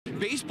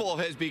baseball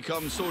has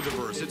become so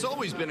diverse. It's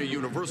always been a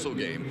universal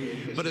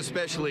game, but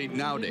especially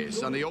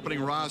nowadays. On the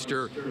opening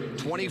roster,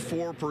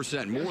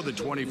 24%, more than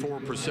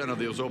 24% of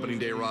those opening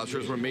day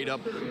rosters were made up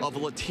of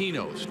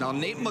Latinos. Now,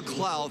 Nate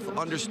McClouth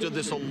understood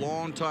this a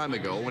long time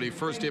ago when he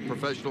first hit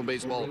professional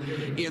baseball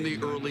in the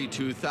early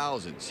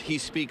 2000s. He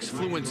speaks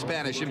fluent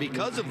Spanish, and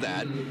because of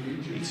that,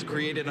 he's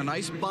created a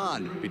nice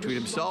bond between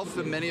himself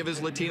and many of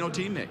his Latino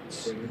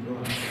teammates.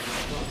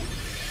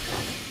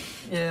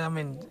 Yeah, I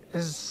mean,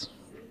 it's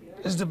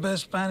the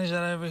best Spanish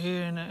that I ever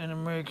hear in an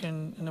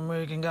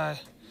American guy.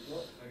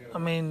 I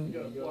mean,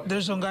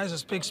 there's some guys that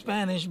speak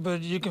Spanish,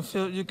 but you can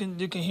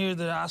hear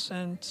the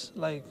accent,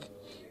 like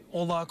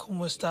 "Hola,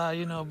 cómo está,"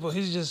 you know. But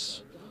he's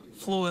just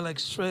fluent, like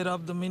straight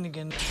up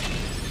Dominican.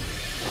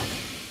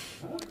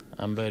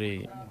 I'm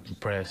very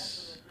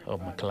impressed of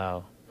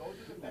McLouth.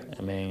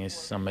 I mean,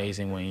 it's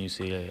amazing when you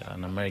see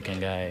an American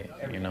guy,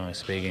 you know,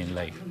 speaking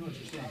like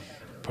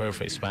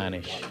perfect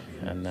Spanish,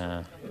 and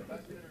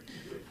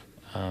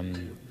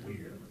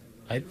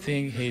I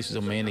think he's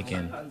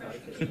Dominican.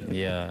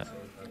 Yeah,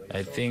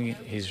 I think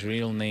his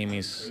real name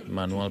is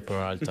Manuel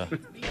Peralta.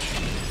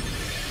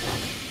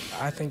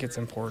 I think it's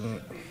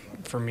important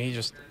for me,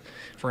 just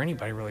for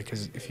anybody really,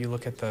 because if you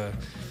look at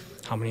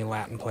how many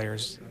Latin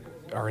players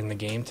are in the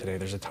game today,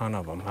 there's a ton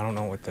of them. I don't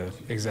know what the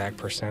exact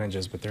percentage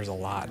is, but there's a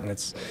lot, and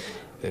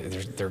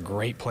they're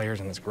great players,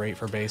 and it's great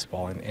for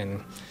baseball,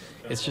 and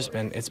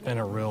it's been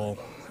a real.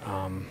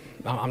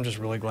 I'm just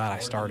really glad I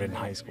started in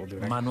high school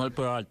doing that. Manuel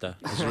Peralta,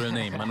 his real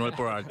name, Manuel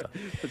Peralta.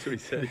 That's what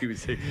he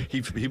said.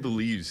 He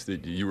believes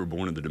that you were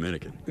born in the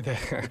Dominican.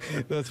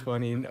 That's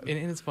funny, and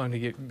it's fun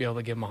to be able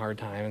to give him a hard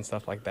time and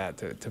stuff like that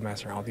to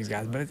mess around with these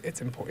guys. But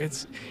it's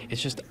important.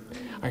 It's just,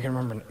 I can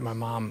remember my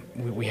mom.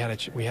 We had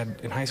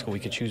in high school we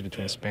could choose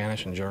between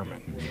Spanish and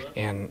German,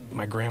 and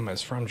my grandma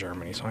is from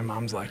Germany, so my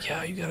mom's like,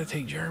 yeah, you got to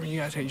take German. You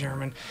got to take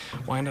German.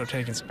 Well, I ended up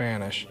taking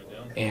Spanish,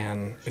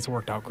 and it's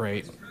worked out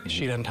great.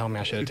 She doesn't tell me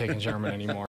I should have taken German anymore.